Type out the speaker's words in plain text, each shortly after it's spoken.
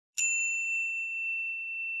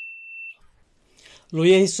লৈ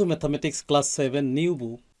আহিছো mathematics class 7 new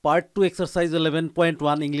book part 2 exercise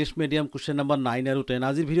 11.1 English medium question number 9 আৰু 10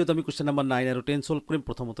 আজিৰ ভিডিওত আমি কোশ্চেন নাম্বাৰ 9 আৰু 10 সলভ কৰিম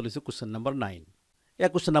প্ৰথমতে লৈছো কোশ্চেন নাম্বার 9 এয়া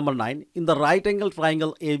question number 9 in the right angle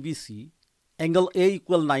triangle ABC angle A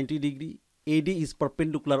equal 90 degree AD is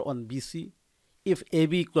perpendicular on BC if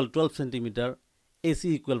AB equal 12 cm AC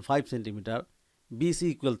equal 5 cm BC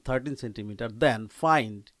equal 13 cm then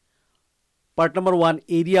find part number 1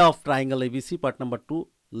 area of triangle ABC part number 2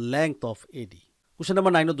 length of AD Question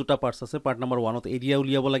number 9 দুটা parts আছে part number 1 ত area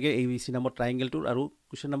উলিয়াব লাগে ABC নামৰ ট্ৰায়াঙ্গেলটোৰ আৰু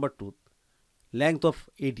question number 2 length of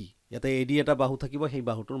AD ইয়াতে AD এটা বাহু থাকিব সেই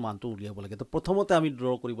বাহুটোৰ মানটো উলিয়াব লাগে তো প্ৰথমতে আমি ড্ৰ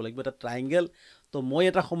কৰিব লাগিব এটা ট্ৰায়াঙ্গেল তো মই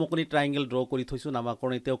এটা সমকোণী ট্ৰায়াঙ্গেল ড্ৰ কৰি থৈছো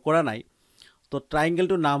নামাকৰণ এতিয়াও কৰা নাই তো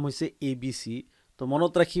ট্ৰায়াঙ্গেলটোৰ নাম হৈছে ABC তো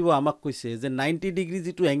মনত ৰাখিব আমাক কৈছে যে 90 ডিগ্ৰী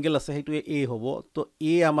যেটো এঙ্গেল আছে সেইটো A হ'ব তো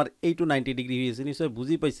A আমাৰ এইটো 90 ডিগ্ৰী হৈ আছে নিশ্চয়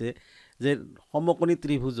বুজি পাইছে যে সমকোণী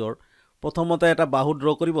ত্ৰিভুজৰ প্ৰথমতে এটা বাহু ড্ৰ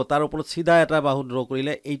কৰিব তাৰ ওপৰত সিধা এটা বাহু ড্ৰ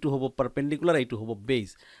কৰিলে এইটো হ'ব পাৰপেন্ডিকুলাৰ এইটো হ'ব বেস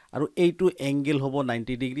আৰু এইটো এঙ্গেল হ'ব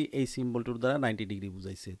 90 ডিগ্ৰী এই সিম্বলটোৰ দ্বাৰা 90 ডিগ্ৰী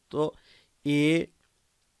বুজাইছে তো A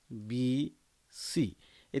B C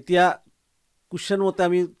এতিয়া কোশ্চেন মতে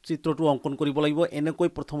আমি চিত্ৰটো অঙ্কন কৰিব লাগিব এনেকৈ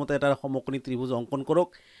প্ৰথমতে এটা সমকোণী ত্ৰিভুজ অঙ্কন কৰক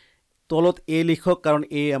তলত A লিখক কাৰণ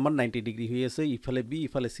A আমাৰ 90 ডিগ্ৰী হৈ আছে ইফালে B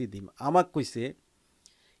ইফালে C দিম আমাক কৈছে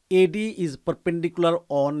AD is perpendicular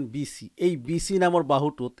on BC এই BC নামৰ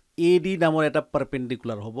বাহুটোত AD নামৰ এটা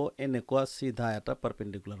পাৰপেন্ডিকুলাৰ হ'ব এনেকুৱা সিধা এটা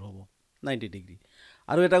পাৰপেন্ডিকুলাৰ হ'ব 90 ডিগ্ৰী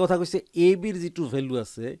আৰু এটা কথা কৈছে AB ৰ যেটো ভ্যালু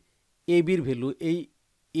আছে AB ৰ ভ্যালু এই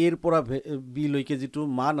A ৰ পৰা B লৈকে যেটো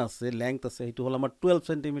মান আছে লেংথ আছে সেইটো হল আমাৰ 12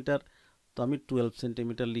 cm তো আমি 12 cm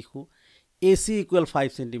লিখো AC equal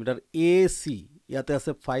 5 cm AC ইয়াতে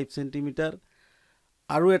আছে 5 cm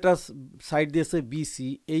আৰু এটা সাইড দি আছে BC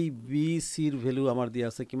এই BC ৰ ভ্যালু আমাৰ দি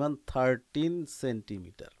আছে কিমান 13 cm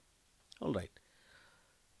অলৰাইট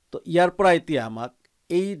তো ইয়াৰ পৰা এতিয়া আমাক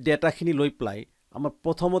এই ডেটাখিনি লৈ প্লাই আমাৰ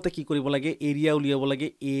প্ৰথমতে কি কৰিব লাগে এৰিয়া উলিয়াব লাগে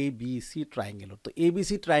ABC ট্ৰায়াঙ্গেলৰ তো ABC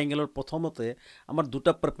ট্ৰায়াঙ্গেলৰ প্ৰথমতে আমাৰ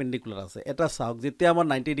দুটা পাৰপেন্ডিকুলাৰ আছে এটা চাওক যেতিয়া আমাৰ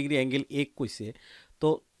 90 ডিগ্ৰী এঙ্গেল A কৈছে তো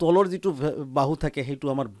তলৰ যেটো বাহু থাকে সেইটো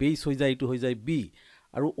আমাৰ বেস হৈ যায় এইটো হৈ যায় B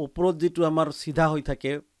আৰু ওপৰত যেটো আমাৰ সিধা হৈ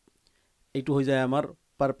থাকে এইটো হৈ যায় আমাৰ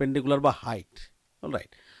পাৰপেন্ডিকুলাৰ বা হাইট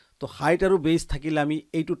অলৰাইট তো হাইট আৰু বেস থাকিলে আমি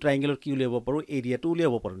এইটো ট্ৰায়াঙ্গেলৰ কি উলিয়াব পাৰো এৰিয়াটো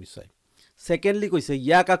উলিয়াব পাৰো নিশ্চয় সেকেন্ডলি কৈছে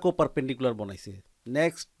ইয়াক আকো পারপেন্ডিকুলার বনাইছে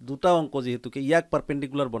নেক্সট দুটা অঙ্ক যেহেতুকে ইয়াক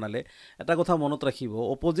পারপেন্ডিকুলার বনালে এটা কথা মনত ৰাখিব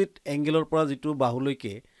অপোজিট এঙ্গেলৰ পৰা যেটো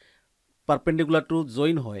বাহুলৈকে পাৰপেন্ডিকুলাৰটো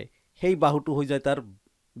জয়েন হয় সেই বাহুটো হৈ যায় তাৰ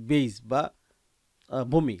বেস বা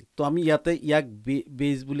ভূমি তো আমি ইয়াতে ইয়াক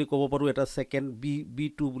বেস বুলি ক'ব পাৰো এটা সেকেন্ড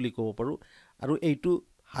B2 বুলি ক'ব পাৰো আৰু এইটো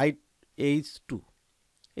হাইট H2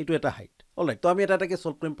 এইটো এটা হাইট অলৰাইট তো আমি এটাকে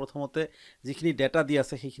সলভ কৰিম প্ৰথমতে যিখিনি ডেটা দি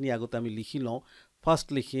আছে সেইখিনি আগতে আমি লিখি লওঁ ফাৰ্স্ট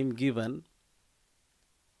লিখিম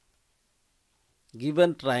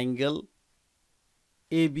given triangle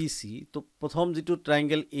ABC তো প্ৰথম যেটো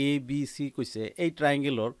ট্ৰায়াঙ্গেল ABC কৈছে এই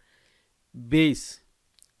ট্ৰায়াঙ্গেলৰ বেস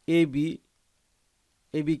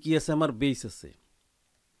AB কি আছে আমাৰ বেস আছে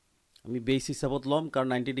আমি বেস হিচাপত লম কাৰণ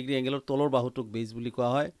 90 ডিগ্ৰী এঙ্গেলৰ তলৰ বাহুটোক বেস বুলি কোৱা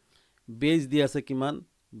হয় বেস দি আছে কিমান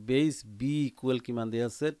বেস B ইকুয়াল কিমান দি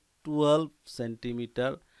আছে 12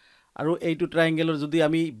 সেন্টিমিটার আৰু এইটো ট্ৰায়াঙ্গেলৰ যদি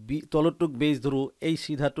আমি তলৰটোক বেস ধৰো এই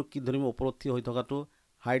সিধাটোক কি ধৰিম ওপৰত থি হৈ থকাটো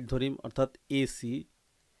হাইট ধৰিম অৰ্থাৎ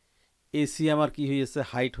AC আমাৰ কি হৈ আছে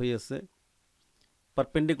হাইট হৈ আছে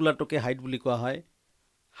পাৰপেন্ডিকুলাৰটোকে হাইট বুলি কোৱা হয়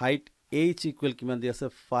হাইট H ইকুয়াল কিমান দি আছে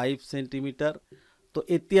 5 সেন্টিমিটার তো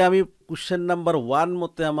এতিয়া আমি কোশ্চেন নাম্বার 1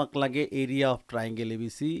 মতে আমাক লাগে এরিয়া অফ ট্রায়াঙ্গেল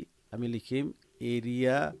ABC আমি লিখিম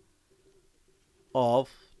area of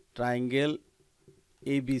triangle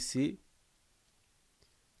ABC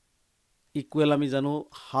equal আমি জানো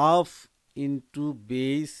half into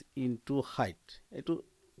base into height এটো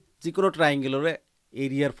যিকোনো ট্ৰায়াঙ্গেলৰে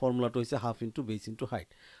এৰিয়াৰ ফৰ্মুলাটো হৈছে half into base into height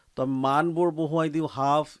তো মানবোৰ বহুৱাই দিও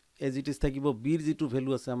half as it is থাকিব b ৰ যেটো ভ্যালু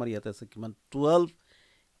আছে আমাৰ ইয়াতে আছে কিমান 12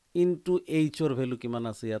 into h ৰ ভ্যালু কিমান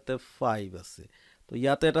আছে ইয়াতে 5 আছে তো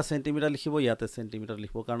ইয়াতে এটা সেন্টিমিটাৰ লিখিব ইয়াতে সেন্টিমিটাৰ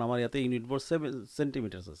লিখিব কাৰণ আমাৰ ইয়াতে ইউনিটবোৰ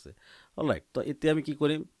সেন্টিমিটাৰস আছে অলৰাইট তো এতিয়া আমি কি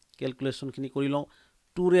কৰিম ক্যালকুলেশনখিনি কৰি লওঁ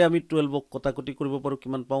 2 ৰে আমি 12 ক কটাকটি কৰিব পাৰো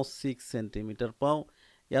কিমান পাও 6 সেন্টিমিটাৰ পাও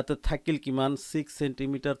ইয়াতে থাকিল কিমান 6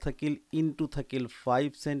 সেন্টিমিটাৰ থাকিল ইনটু থাকিল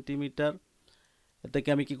 5 সেন্টিমিটাৰ এটাকে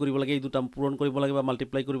আমি কি কৰিব লাগে এই দুটা পূৰণ কৰিব লাগে বা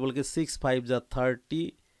মাল্টিপ্লাই কৰিব লাগে 6 5 যা 30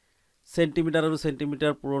 সেন্টিমিটাৰ আৰু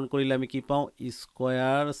সেন্টিমিটাৰ পূৰণ কৰিলে আমি কি পাও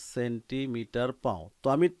স্কয়াৰ সেন্টিমিটাৰ পাও তো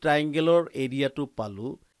আমি ট্ৰায়াঙ্গেলৰ এৰিয়াটো পালো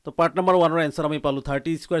তো পাৰ্ট নাম্বাৰ 1 ৰ आंसर আমি পালো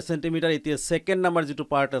 30 স্কয়াৰ সেন্টিমিটাৰ এতিয়া সেকেন্ড নাম্বাৰ যেটো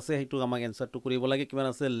পাৰ্ট আছে হেতু আমাক आंसरটো কৰিব লাগে কিমান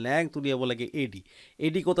আছে লেংথ উলিয়াব লাগে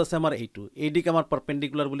AD কত আছে আমাৰ এইটো AD ক আমাৰ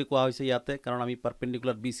পাৰপেন্ডিকুলাৰ বুলি কোৱা হৈছে ইয়াতে কাৰণ আমি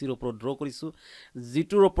পাৰপেন্ডিকুলাৰ BC ৰ ওপৰত ড্ৰ কৰিছো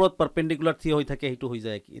যেটোৰ ওপৰত পাৰপেন্ডিকুলাৰ থি হৈ থাকে হেতু হৈ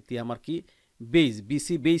যায় এতিয়া আমাৰ কি বেস BC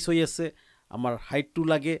বেস হৈ আছে আমাৰ হাইটটো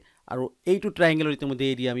লাগে আৰু এইটো ট্ৰায়াঙ্গেলৰ ইতিমধ্যে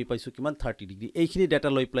এৰিয়া আমি পাইছো কিমান 30 ডিগ্ৰী এইখিনি ডাটা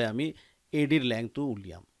লৈ প্লাই আমি এডিৰ লেংথটো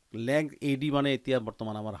উলিয়াম লেংথ এডি মানে এতিয়া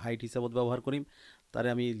বৰ্তমান আমাৰ হাইট হিচাপত ব্যৱহাৰ কৰিম তাৰে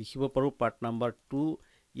আমি লিখিব পাৰো পাৰ্ট নাম্বাৰ 2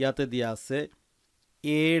 ইয়াতে দিয়া আছে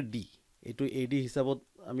এডি এটো এডি হিচাপত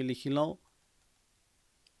আমি লিখি লওঁ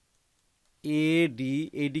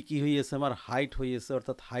এডি কি হৈ আছে আমাৰ হাইট হৈ আছে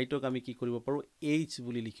অৰ্থাৎ হাইটক আমি কি কৰিব পাৰো h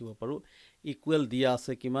বুলি লিখিব পাৰো ইকুৱেল দিয়া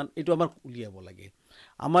আছে কিমান এটো আমাৰ উলিয়াব লাগে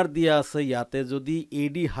আমাৰ দিয়া আছে ইয়াতে যদি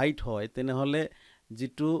এডি হাইট হয় তেনেহলে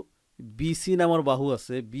যেটো বিসি নামৰ বাহু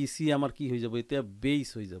আছে বিসি আমাৰ কি হৈ যাব এতিয়া বেস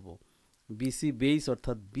হৈ যাব বিসি বেস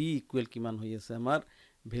অৰ্থাৎ বি ইকুৱেল কিমান হৈ আছে আমাৰ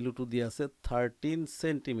ভ্যালুটো দিয়া আছে 13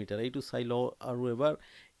 সেন্টিমিটাৰ এইটো চাই লও আৰু এবাৰ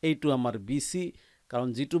এইটো আমাৰ বিসি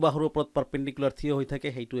কাৰণ যেটো বাহুৰ ওপৰত পাৰপেন্ডিকুলাৰ থিয় হৈ থাকে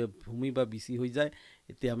হেইটোৱে ভূমি বা বিসি হৈ যায়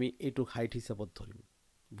এতিয়া আমি এইটো হাইট হিচাপত ধৰিম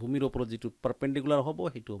ভূমিৰ ওপৰত যেটো পাৰপেন্ডিকুলাৰ হ'ব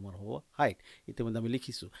হেইটো আমাৰ হ'ব হাইট ইতিমধ্যে আমি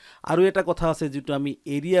লিখিছো আৰু এটা কথা আছে যেটো আমি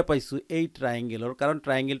এৰিয়া পাইছো এই ট্ৰায়াঙ্গেলৰ কাৰণ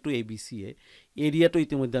ট্ৰায়াঙ্গেলটো এবিসি এ এৰিয়াটো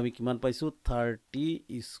ইতিমধ্যে আমি কিমান পাইছো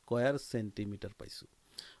 30 স্কয়াৰ সেন্টিমিটাৰ পাইছো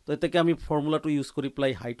তো এটাকে আমি ফৰ্মুলাটো ইউজ কৰি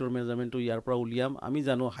প্লাই হাইটৰ মেজাৰমেন্টটো ইয়াৰ পৰা উলিয়াম আমি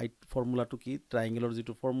জানো হাইট ফৰ্মুলাটো কি ট্ৰায়াঙ্গেলৰ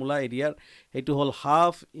যেটো ফৰ্মুলা এৰিয়াৰ হেইটো হল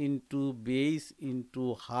half into base into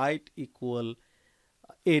height equal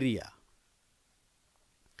area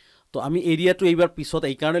তো আমি এৰিয়াটো এইবাৰ পিছত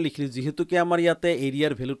এই কাৰণে লিখিলো যেহেতু কি আমাৰ ইয়াতে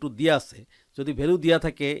এৰিয়াৰ ভ্যালুটো দিয়া আছে যদি ভ্যালু দিয়া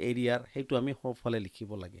থাকে এৰিয়াৰ হেইটো আমি সফালে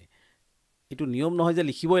লিখিব লাগে এটো নিয়ম নহয় যে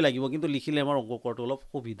লিখিবই লাগিব কিন্তু লিখিলে আমাৰ অংক কৰাটো অলপ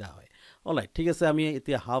সুবিধা হয় অলৰাইট ঠিক আছে আমি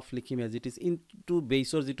এতিয়া হাফ লিখিম এজ ইট ইজ ইনটু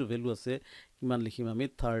বেসৰ যেটো ভ্যালু আছে কিমান লিখিম আমি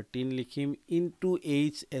 13 লিখিম into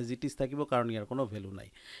h as it is থাকিব কাৰণ ইয়াৰ কোনো ভ্যালু নাই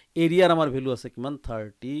এৰিয়াৰ আমাৰ ভ্যালু আছে কিমান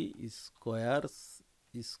 30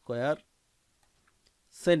 স্কয়াৰ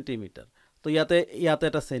সেন্টিমিটাৰ তো ইয়াতে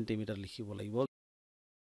এটা সেন্টিমিটাৰ লিখিব লাগিব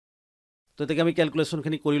তো এটাকে আমি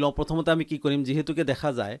ক্যালকুলেশনখিনি কৰি লওঁ প্ৰথমতে আমি কি কৰিম যেহেতুকে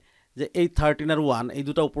দেখা যায় যে এই 13 আৰু 1 এই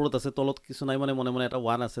দুটা ওপৰত আছে তলত কিছু নাই মানে মনে এটা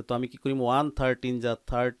 1 আছে তো আমি কি কৰিম 113 যা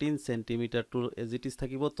 13 centimetre two as it is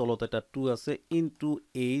থাকিব তলত এটা 2 আছে into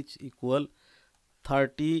h equal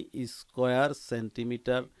 30 square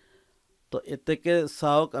centimetre তো এতেকে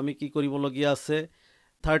চাওক আমি কি কৰিব লগিয়া আছে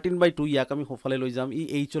 13/2 ইয়াক আমি সফালে লৈ যাম ই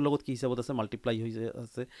h ৰ লগত কি হিচাপত আছে মাল্টিপ্লাই হৈ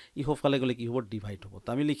আছে ই সফালে গলে কি হ'ব ডিভাইড হ'ব তো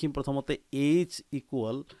আমি লিখিম প্ৰথমতে h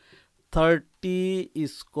ইকুৱেল 30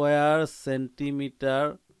 স্কয়াৰ সেন্টিমিটাৰ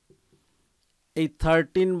এই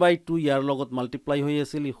 13/2 ইয়াৰ লগত মাল্টিপ্লাই হৈ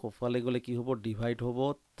আছিল ই সফালে গলে কি হ'ব ডিভাইড হ'ব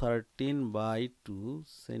 13/2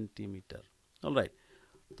 সেন্টিমিটাৰ অলৰাইট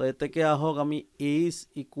তো এতেকে আহক আমি h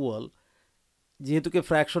ইকুৱেল যেহেতুকে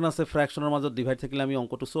ফ্ৰ্যাকশন আছে ফ্ৰ্যাকশনৰ মাজত ডিভাইড থাকিলে আমি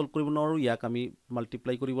অঙ্কটো সলভ কৰিব নোৱাৰো ইয়াক আমি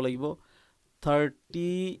মাল্টিপ্লাই কৰিব লাগিব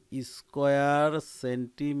 30 স্কয়াৰ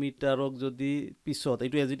সেন্টিমিটাৰক যদি পিছত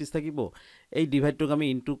এইটো এজ ইট ইজ থাকিব এই ডিভাইডটোক আমি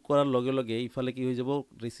ইনটু কৰাৰ লগে লগে ইফালে কি হৈ যাব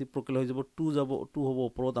ৰেচিপ্ৰকেল হৈ যাব 2 হ'ব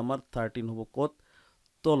ওপৰত আমাৰ 13 হ'ব কত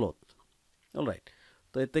তলত অলৰাইট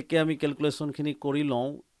তো এতেকে আমি ক্যালকুলেশনখিনি কৰি লওঁ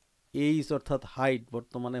h অৰ্থাৎ হাইট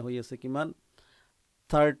বৰ্তমানে হৈ আছে কিমান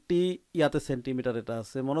 30 ইয়াতে সেন্টিমিটাৰ এটা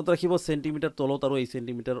আছে মনত ৰাখিব সেন্টিমিটাৰ তলত আৰু এই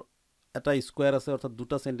সেন্টিমিটাৰ এটা স্কয়াৰ আছে অৰ্থাৎ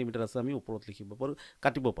দুটা সেন্টিমিটাৰ আছে আমি ওপৰত লিখিব পাৰো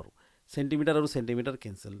কাটিব পাৰো সেন্টিমিটাৰ আৰু সেন্টিমিটাৰ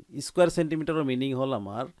কেনসেল স্কয়াৰ সেন্টিমিটাৰৰ মিনিং হল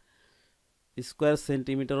আমাৰ স্কয়াৰ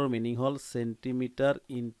সেন্টিমিটাৰৰ মিনিং হল সেন্টিমিটাৰ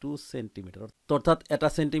ইনটু সেন্টিমিটাৰ অৰ্থাৎ এটা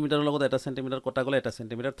সেন্টিমিটাৰৰ লগত এটা সেন্টিমিটাৰ কটা গলে এটা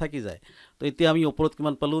সেন্টিমিটাৰ থাকি যায় তো এতিয়া আমি ওপৰত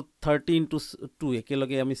কিমান পালো 30 ইনটু 2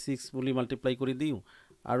 একেলগে আমি 6 বুলি মাল্টিপ্লাই কৰি দিও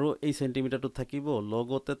আৰু এই সেন্টিমিটাৰটো থাকিব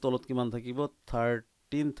লগতে তলত কিমান থাকিব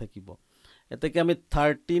 13 থাকিব এতেকে আমি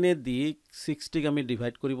 13 এ দি 60 ক আমি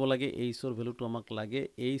ডিভাইড কৰিব লাগে h ৰ ভ্যালুটো আমাক লাগে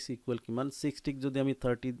h ইকুৱেল কিমান 60 ক যদি আমি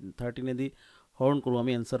 13 এ দি হৰণ কৰো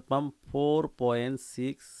আমি आंसर পাম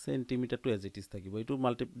 4.6 centimetre two as it is থাকিব এটো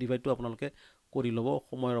মাল্টি ডিভাইডটো আপোনালোকে কৰি লব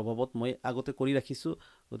সময়ৰ অভাৱত মই আগতে কৰি ৰাখিছো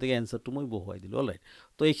গতিকে आंसरটো মই বহুৱাই দিলো অলৰাইট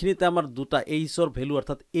তো এইখিনিতে আমাৰ দুটা h ৰ ভ্যালু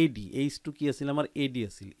অৰ্থাৎ ad h টো কি আছিল আমাৰ ad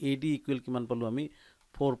আছিল ad ইকুৱেল কিমান পালো আমি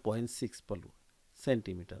 4.6 পালো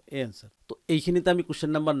সেন্টিমিটার এই आंसर তো এইখিনিতে আমি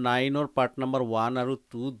question number 9 or part number 1 আৰু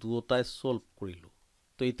 2 দুটাই সলভ কৰিলো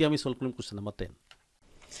তো এতিয়া আমি সলভ কৰিম কোশ্চেন নাম্বাৰ 10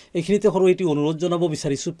 এইখিনিতে সৰু এটি অনুৰোধ জনাব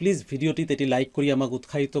বিচাৰিছো প্লিজ ভিডিওটি তেটি লাইক কৰি আমাক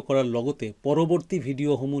উৎসাহিত কৰাৰ লগতে পৰৱৰ্তী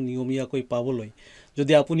ভিডিওসমূহ নিয়মীয়াকৈ পাবলৈ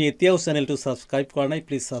যদি আপুনি এতিয়াও চেনেলটো সাবস্ক্ৰাইব কৰা নাই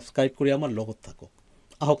প্লিজ সাবস্ক্ৰাইব কৰি আমাৰ লগত থাকক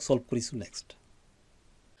আহক সলভ কৰিছো নেক্সট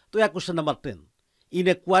তো ইয়া question number 10 in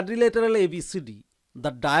a কোয়াড্ৰিলেটাৰেল ABCD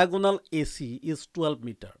the diagonal AC is 12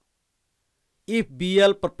 meter if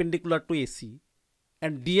BL perpendicular to AC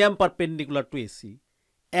and DM perpendicular to AC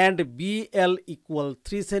and BL equal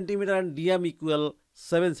 3 cm and DM equal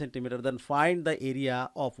 7 cm then find the area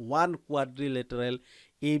of one quadrilateral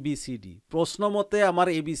ABCD প্ৰশ্ন মতে আমাৰ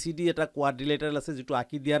ABCD এটা quadrilateral আছে যেটো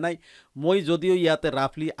আকি দিয়া নাই মই যদিও ইয়াতে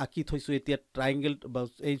ৰাফলি আকি থৈছো এতিয়া ট্ৰায়াঙ্গেল বা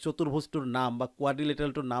এই চতুৰ্ভুজটোৰ নাম বা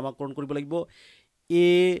quadrilateralটোৰ নামকৰণ কৰিব লাগিব A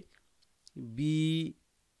বি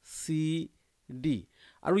চি ডি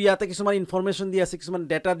আৰু ইয়াতে কিছুমান ইনফৰমেশ্যন দিয়া আছে কিছুমান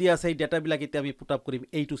ডেটা দিয়া আছে এই ডেটাবিলাক এতিয়া আমি পুট আপ কৰিম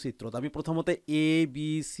এইটো চিত্ৰত আমি প্ৰথমতে এ বি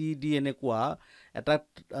চি ডি এনেকুৱা এটা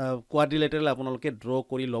কোৱাড্ৰিলেটাৰেল আপোনালোকে ড্ৰ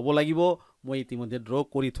কৰি ল'ব লাগিব মই ইতিমধ্যে ড্ৰ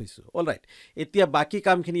কৰি থৈছোঁ অলৰাইট এতিয়া বাকী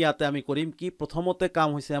কামখিনি ইয়াতে আমি কৰিম কি প্ৰথমতে কাম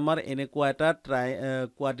হৈছে আমাৰ এনেকুৱা এটা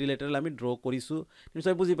কোৱাড্ৰিলেটাৰেল আমি ড্ৰ কৰিছোঁ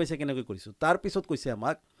নিশ্চয় বুজি পাইছে কেনেকৈ কৰিছোঁ তাৰপিছত কৈছে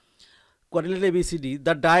আমাক quadrilateral A B C D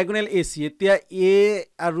the diagonal A C এতিয়া এ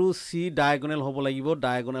আৰু চি ডায়েগনেল হ'ব লাগিব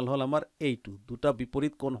ডায়েগনেল হ'ল আমাৰ এইটো দুটা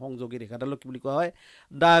বিপৰীত কোণ সংযোগী ৰেখাডালক কি বুলি কোৱা হয়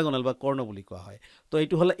ডায়েগনেল বা কৰ্ণ বুলি কোৱা হয় তো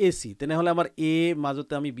এইটো হ'ল এ চি তেনেহ'লে আমাৰ এ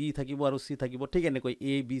মাজতে আমি বি থাকিব আৰু চি থাকিব ঠিক এনেকৈ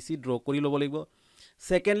এ বি চি ড্ৰ কৰি ল'ব লাগিব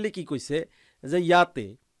ছেকেণ্ডলি কি কৈছে যে ইয়াতে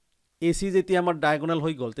এ চি যেতিয়া আমাৰ ডায়েগনেল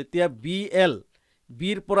হৈ গ'ল তেতিয়া বি এল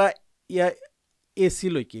বিৰ পৰা এ চি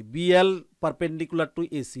লৈকে বি এল পাৰপেণ্ডিকুলাৰ টু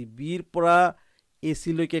এ চি বিৰ পৰা এ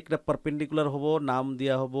চি লৈকে একটা পাৰপেণ্ডিকুলাৰ হ'ব নাম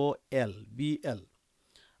দিয়া হ'ব এল বি এল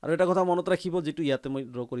আৰু এটা কথা মনত ৰাখিব যেটো ইয়াতে মই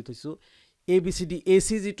ড্ৰ কৰি থৈছোঁ A B C D A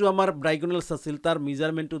C যেটো আমাৰ ডায়েগনেলছ আছিল তাৰ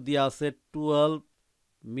মেজাৰমেণ্টটো দিয়া আছে 12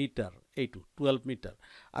 মিটাৰ এইটো 12 মিটাৰ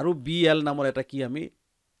আৰু বি এল নামৰ এটা কি আমি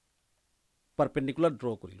পাৰপেণ্ডিকুলাৰ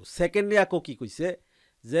ড্ৰ কৰিলোঁ ছেকেণ্ডলি আকৌ কি কৈছে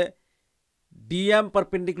যে ডি এম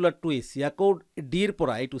পাৰপেণ্ডিকুলাৰ টু এ চি আকৌ ডিৰ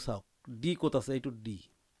পৰা এইটো চাওক ডি ক'ত আছে এইটো D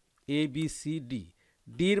A B C D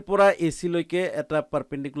ডিৰ পৰা এ চি লৈকে এটা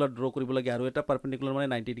পাৰপেণ্ডিকুলাৰ ড্ৰ কৰিব লাগে আৰু এটা পাৰপেণ্ডিকুলাৰ মানে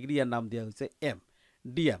 90 ডিগ্ৰী ইয়াৰ নাম দিয়া হৈছে M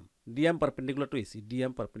D M perpendicular two এ C D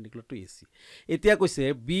M perpendicular two এ চি এতিয়া কৈছে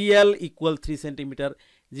বি এল ইকুৱেল 3 চেণ্টিমিটাৰ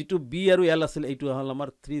যিটো বি আৰু এল আছিল এইটো হ'ল আমাৰ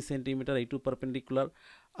 3 চেণ্টিমিটাৰ এইটো পাৰপেণ্ডিকুলাৰ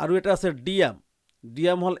আৰু এটা আছে ডি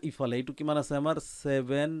এম হ'ল ইফালে এইটো কিমান আছে আমাৰ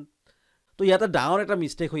 7 তো ইয়াতে ডাঙৰ এটা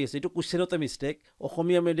মিষ্টেক হৈ আছে এইটো কুৱেশ্যনতে মিষ্টেক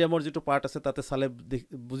অসমীয়া মিডিয়ামৰ যিটো পাৰ্ট আছে তাতে চালে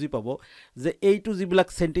বুজি পাব যে এইটো যিবিলাক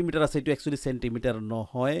চেণ্টিমিটাৰ আছে এইটো একচুৱেলি চেণ্টিমিটাৰ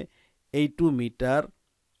নহয় এইটো মিটাৰ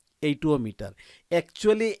এইটোও মিটাৰ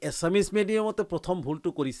একচুৱেলি এছামিজ মিডিয়ামতে প্ৰথম ভুলটো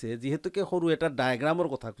কৰিছে যিহেতুকে সৰু এটা ডায়েগ্ৰামৰ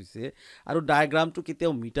কথা কৈছে আৰু ডায়েগ্ৰামটো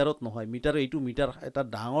কেতিয়াও মিটাৰত নহয় মিটাৰ এইটো মিটাৰ এটা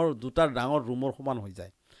ডাঙৰ দুটা ডাঙৰ ৰুমৰ সমান হৈ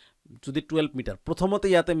যায় যদি 12 মিটাৰ প্ৰথমতে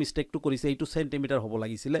ইয়াতে মিষ্টেকটো কৰিছে এইটো চেণ্টিমিটাৰ হ'ব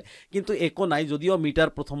লাগিছিলে কিন্তু একো নাই যদিও মিটাৰ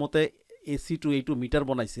প্ৰথমতে এ চিটো এইটো মিটাৰ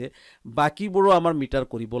বনাইছে বাকীবোৰো আমাৰ মিটাৰ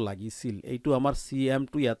কৰিব লাগিছিল এইটো আমাৰ চি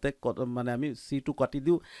এমটো ইয়াতে মানে আমি চিটো কাটি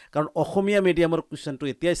দিওঁ কাৰণ অসমীয়া মিডিয়ামৰ কুৱেশ্যনটো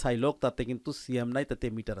এতিয়াই চাই লওক তাতে কিন্তু চি এম নাই তাতে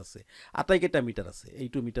মিটাৰ আছে আটাইকেইটা মিটাৰ আছে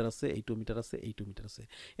এইটো মিটাৰ আছে এইটো মিটাৰ আছে এইটো মিটাৰ আছে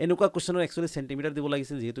এনেকুৱা কুৱেশ্যনৰ একচুৱেলি চেণ্টিমিটাৰ দিব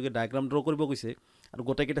লাগিছিল যিহেতুকে ডায়েগ্ৰাম ড্ৰ কৰিব কৈছে আৰু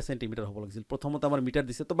গোটেইকেইটা চেণ্টিমিটাৰ হ'ব লাগিছিল প্ৰথমতে আমাৰ মিটাৰ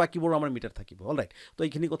দিছে তো বাকীবোৰো আমাৰ মিটাৰ থাকিব অলৰাইট তো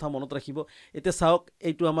এইখিনি কথা মনত ৰাখিব এতিয়া চাওক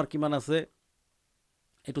এইটো আমাৰ কিমান আছে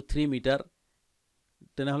এইটো 3 মিটাৰ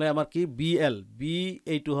তেনেহ'লে আমাৰ কি বি এল বি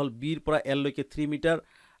এইটো হ'ল বিৰ পৰা এল লৈকে 3 মিটাৰ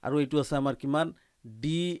আৰু এইটো আছে আমাৰ কিমান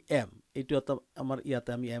ডি এম এইটো এটা আমাৰ ইয়াতে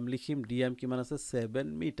আমি এম লিখিম ডি এম কিমান আছে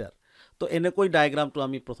 7 মিটাৰ তো এনেকৈ ডায়েগ্ৰামটো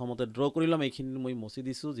আমি প্ৰথমতে ড্ৰ কৰি ল'ম এইখিনি মই মচি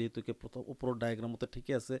দিছোঁ যিহেতুকে প্ৰথম ওপৰৰ ডায়েগ্ৰামতে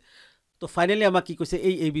ঠিকে আছে তো ফাইনেলি আমাক কি কৈছে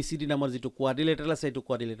এই এ বি চি ডি নামৰ যিটো কোৱাড্ৰিলেটাৰেল আছে এইটো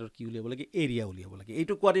কোৱাড্ৰিলেটাৰ কি উলিয়াব লাগে এৰিয়া উলিয়াব লাগে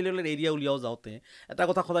এইটো কোৱাড্ৰিলেটাৰেল এৰিয়া উলিয়াও যাওঁতে এটা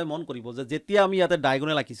কথা সদায় মন কৰিব যে যেতিয়া আমি ইয়াতে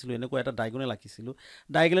ডায়েগনেল আঁকিছিলোঁ এনেকুৱা এটা ডায়েগনেল আঁকিছিলোঁ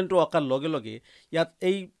ডায়েগনেলটো অঁকাৰ লগে লগে ইয়াত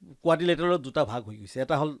এই কোৱাড্ৰিলেটাৰেলৰ দুটা ভাগ হৈ গৈছে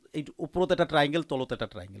এটা হ'ল এইটো ওপৰত এটা ট্ৰাইংগেল তলত এটা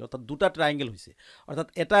ট্ৰাইংগেল অৰ্থাৎ দুটা ট্ৰাইংগেল হৈছে অৰ্থাৎ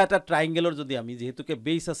এটা ট্ৰাইংগেলৰ যদি আমি যিহেতুকে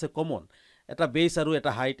বেছ আছে কমন এটা বেছ আৰু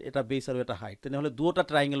এটা হাইট এটা বেছ আৰু এটা হাইট তেনেহ'লে দুটা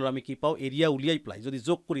ট্ৰাইংগেলৰ আমি কি পাওঁ এৰিয়া উলিয়াই পেলাই যদি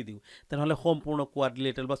যোগ কৰি দিওঁ তেনেহ'লে সম্পূৰ্ণ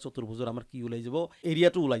কোৱাড্ৰিলেটাৰেল বা চতুৰ্ভুজৰ আমাৰ কি ওলাই যাব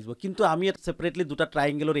এৰিয়াটো ওলাই যাব কিন্তু আমি ইয়াত ছেপাৰেটলি দুটা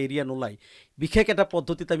ট্ৰাইংগেলৰ এৰিয়া নোলাই বিশেষ এটা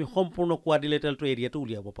পদ্ধতিত আমি সম্পূৰ্ণ কোৱাড্ৰিলেটাৰেলটো এৰিয়াটো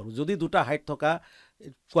উলিয়াব পাৰোঁ যদি দুটা হাইট থকা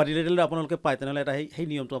কোৱাড্ৰিলেটাৰেল আপোনালোকে পায় তেনেহ'লে এটা সেই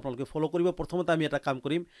নিয়মটো আপোনালোকে ফ'ল' কৰিব প্ৰথমতে আমি এটা কাম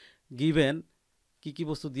কৰিম গিভেন কি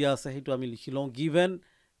বস্তু দিয়া আছে সেইটো আমি লিখি লওঁ given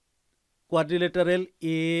quadrilateral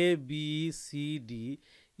A B C D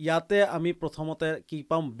ইয়াতে আমি প্ৰথমতে কি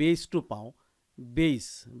পাম বেছটো পাওঁ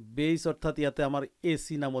বেছ অৰ্থাৎ ইয়াতে আমাৰ এ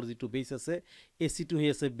চি নামৰ যিটো বেছ আছে এ চিটো হৈ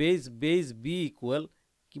আছে বেছ বি ইকুৱেল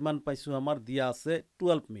কিমান পাইছোঁ আমাৰ দিয়া আছে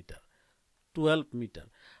 12 মিটাৰ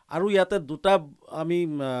আৰু ইয়াতে দুটা আমি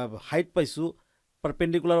হাইট পাইছোঁ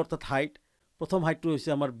পাৰপেণ্ডিকুলাৰ অৰ্থাৎ হাইট প্ৰথম হাইটটো হৈছে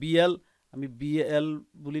আমাৰ বি এল আমি বি এল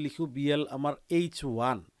বুলি লিখোঁ বি এল আমাৰ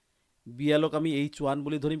H1 বি এলক আমি H1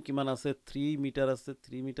 বুলি ধৰিম কিমান আছে 3 মিটাৰ আছে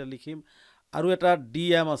 3 মিটাৰ লিখিম আৰু এটা ডি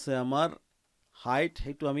এম আছে আমাৰ হাইট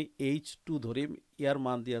সেইটো আমি H2 ধৰিম ইয়াৰ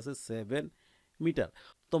মান দিয়া আছে 7 মিটাৰ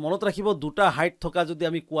তো মনত ৰাখিব দুটা হাইট থকা যদি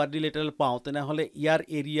আমি কোৱাড্ৰিলেটাৰেল পাওঁ তেনেহ'লে ইয়াৰ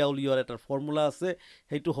এৰিয়া উলিওৱাৰ এটা ফৰ্মুলা আছে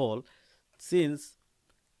সেইটো হ'ল since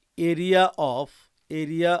area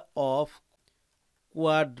of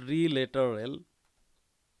quadrilateral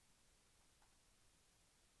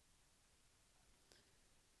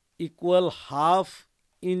equal half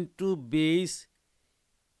into বেছ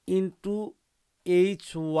ইনটু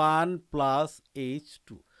H1 প্লাছ H2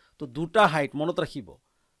 তো দুটা হাইট মনত ৰাখিব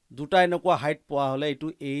দুটা এনেকুৱা হাইট পোৱা হ'লে এইটো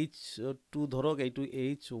H2 ধৰক এইটো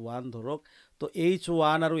H1 ধৰক তো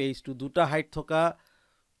H1 আৰু H2 দুটা হাইট থকা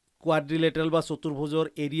কোৱাড্ৰিলেটাৰেল বা চতুৰ্ভুজৰ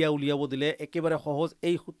এৰিয়া উলিয়াব দিলে একেবাৰে সহজ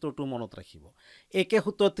এই সূত্ৰটো মনত ৰাখিব একে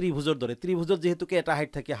সূত্ৰ ত্ৰিভুজৰ দৰে ত্ৰিভুজত যেহেতুকে এটা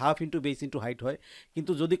হাইট থাকে half into base into height হয়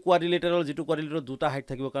কিন্তু যদি কোৱাড্ৰিলেটাৰেল যেটো কোৱাড্ৰিলেটাৰৰ দুটা হাইট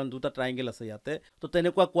থাকিব কাৰণ দুটা ট্ৰায়াঙ্গেল আছে ইয়াতে তো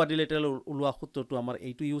তেনেকুৱা কোৱাড্ৰিলেটাৰেল উলোৱা সূত্ৰটো আমাৰ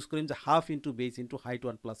এইটো ইউজ কৰিম যে half into base into height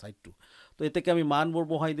 1 plus height 2 তো এতেকে আমি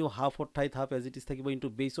মানবোৰ বহাই দিও হাফৰ ঠাইত হাফ এজ ইট ইজ থাকিব ইনটু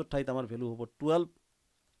বেসৰ ঠাইত আমাৰ ভ্যালু হ'ব 12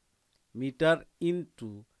 মিটাৰ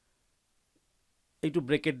ইনটু এইটো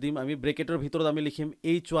ব্ৰেকেট দিম আমি ব্ৰেকেটৰ ভিতৰত আমি লিখিম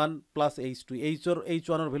h1 প্লাস h2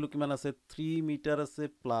 h1 ৰ ভ্যালু কিমান আছে 3 মিটাৰ আছে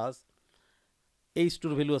প্লাস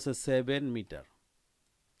h2 ৰ ভ্যালু আছে 7 মিটাৰ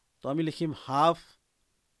তো আমি লিখিম হাফ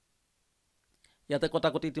ইয়াতে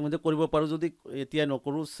কটাকটি ইতিমধ্যে কৰিব পাৰো যদি এতিয়া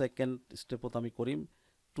নকৰো সেকেন্ড স্টেপত আমি কৰিম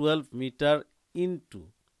 12 মিটাৰ ইনটু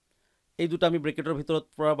এই দুটা আমি ব্ৰেকেটৰ ভিতৰত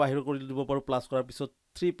পৰা বাহিৰ কৰি দিব পাৰো প্লাস কৰাৰ পিছত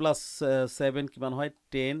 3 প্লাস 7 কিমান হয়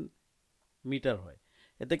 10 মিটাৰ হয়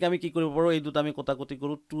এতেকে আমি কি কৰিব পাৰো এই দুটা আমি কটাকটি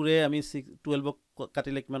কৰো 2 ৰে আমি 12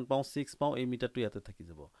 কাটিলে কিমান পাও 6 পাও এই মিটাৰটো ইয়াতে থাকি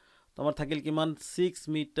যাব তো আমাৰ থাকিল কিমান 6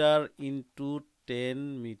 মিটাৰ ইনটু 10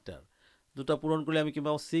 মিটাৰ দুটা পূৰণ কৰিলে আমি কি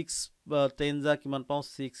পাও 6 10 যা কিমান পাও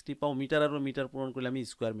 60 পাও মিটাৰ আৰু মিটাৰ পূৰণ কৰিলে আমি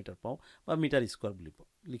স্কয়াৰ মিটাৰ পাও বা মিটাৰ স্কয়াৰ বুলি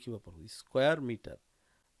লিখিব পাৰো স্কয়াৰ মিটাৰ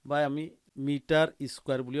বা আমি মিটাৰ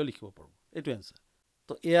স্কয়াৰ বুলিও লিখিব পাৰো এটো आंसर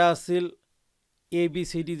তো এয়া আছিল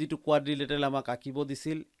ABCD যেটো কোৱাড্ৰিলেটাৰেল আমাক আঁকিব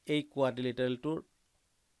দিছিল এই কোৱাড্ৰিলেটাৰেলটোৰ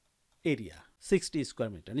এৰিয়া 60 স্কয়াৰ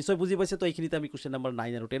মিটাৰ নিশ্চয় বুজি পাইছে তো এইখিনিতে আমি কোশ্চেন নাম্বাৰ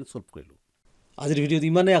 9 আৰু 10 সলভ কৰিলো আজিৰ ভিডিঅ'ত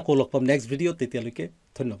ইমানে আকৌ লগ পাম নেক্সট ভিডিঅ'ত তেতিয়ালৈকে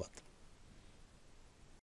ধন্যবাদ